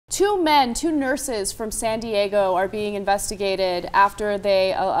two nurses from San Diego are being investigated after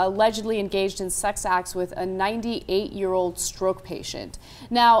they allegedly engaged in sex acts with a 98-year-old stroke patient.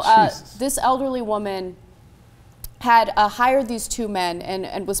 Now, this elderly woman had hired these two men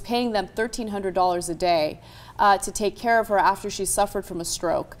and was paying them $1,300 a day to take care of her after she suffered from a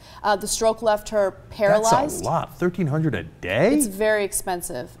stroke. The stroke left her paralyzed. That's a lot. $1,300 a day? It's very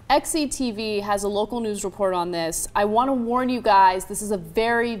expensive. XETV has a local news report on this. I want to warn you guys, this is a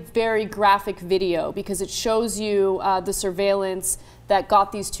very, very graphic video because it shows you the surveillance that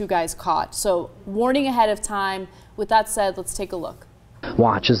got these two guys caught. So warning ahead of time. With that said, let's take a look.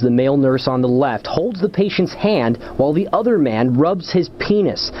 Watch as the male nurse on the left holds the patient's hand while the other man rubs his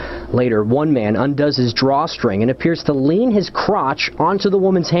penis. Later, one man undoes his drawstring and appears to lean his crotch onto the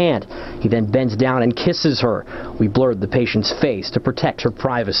woman's hand. He then bends down and kisses her. We blurred the patient's face to protect her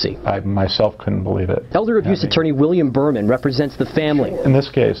privacy. I myself couldn't believe it. Elder abuse attorney William Berman represents the family. In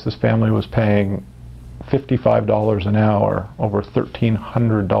this case, this family was paying $55 an hour, over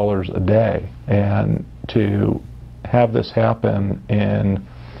 $1,300 a day, and to have this happen in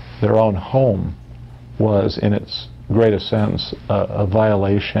their own home was, in its greatest sense, a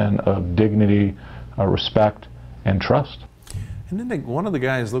violation of dignity, respect, and trust. And then one of the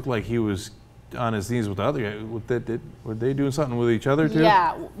guys looked like he was on his knees with the other guy. Were they doing something with each other too?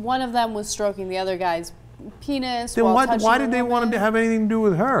 Yeah, one of them was stroking the other guy's penis. Then why did they want to have anything to do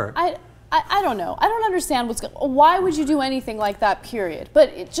with her? I don't know. I don't understand what's going on. Why would you do anything like that, period?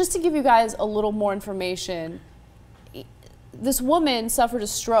 But just to give you guys a little more information, this woman suffered a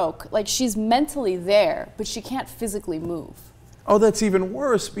stroke. Like, she's mentally there, but she can't physically move. Oh, that's even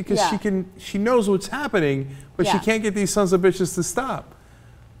worse because she knows what's happening, but she can't get these sons of bitches to stop.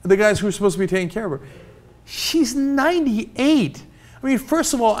 The guys who are supposed to be taking care of her. She's 98. I mean,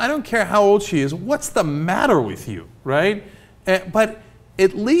 first of all, I don't care how old she is. What's the matter with you, right? But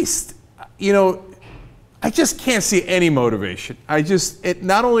at least, you know, I just can't see any motivation.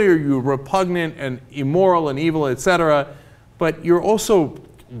 Not only are you repugnant and immoral and evil, etc., but you're also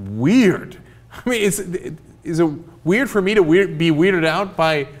weird. I mean, is it weird for me to be weirded out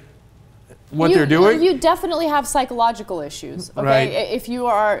by what they're doing? You definitely have psychological issues, okay? Right. If you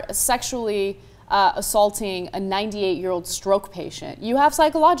are sexually assaulting a 98-year-old stroke patient, you have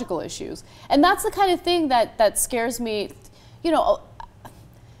psychological issues. And that's the kind of thing that scares me. You know,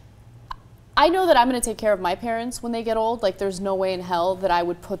 I know that I'm going to take care of my parents when they get old. Like, there's no way in hell that I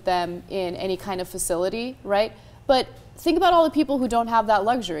would put them in any kind of facility, right? But think about all the people who don't have that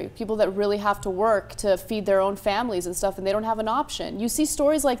luxury, people that really have to work to feed their own families and stuff, and they don't have an option. You see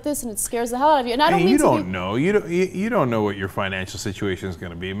stories like this, and it scares the hell out of you. And I don't mean you don't know what your financial situation is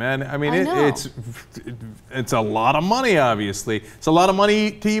going to be, man. I mean, it's a lot of money. Obviously, it's a lot of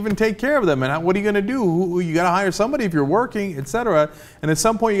money to even take care of them. And what are you going to do? You got to hire somebody if you're working, etc. And at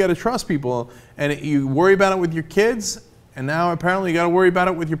some point, you got to trust people, and you worry about it with your kids. And now apparently you got to worry about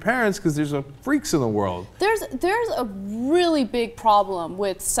it with your parents because there's freaks in the world. There's a really big problem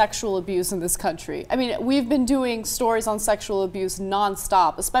with sexual abuse in this country. I mean, we've been doing stories on sexual abuse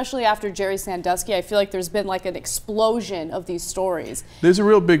nonstop, especially after Jerry Sandusky. I feel like there's been like an explosion of these stories. There's a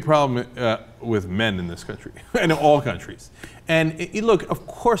real big problem with men in this country, and in all countries. And look, of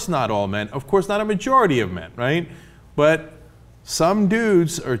course not all men, of course not a majority of men, right? But some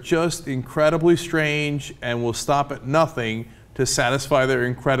dudes are just incredibly strange and will stop at nothing to satisfy their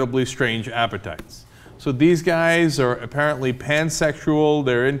incredibly strange appetites. So these guys are apparently pansexual.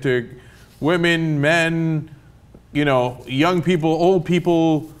 They're into women, men, you know, young people, old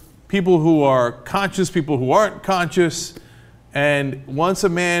people, people who are conscious, people who aren't conscious. And once a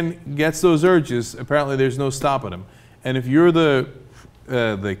man gets those urges, apparently there's no stopping him. And if you're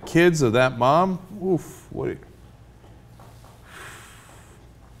the kids of that mom, oof,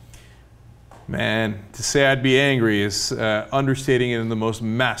 man, to say I'd be angry is understating it in the most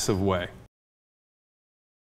massive way.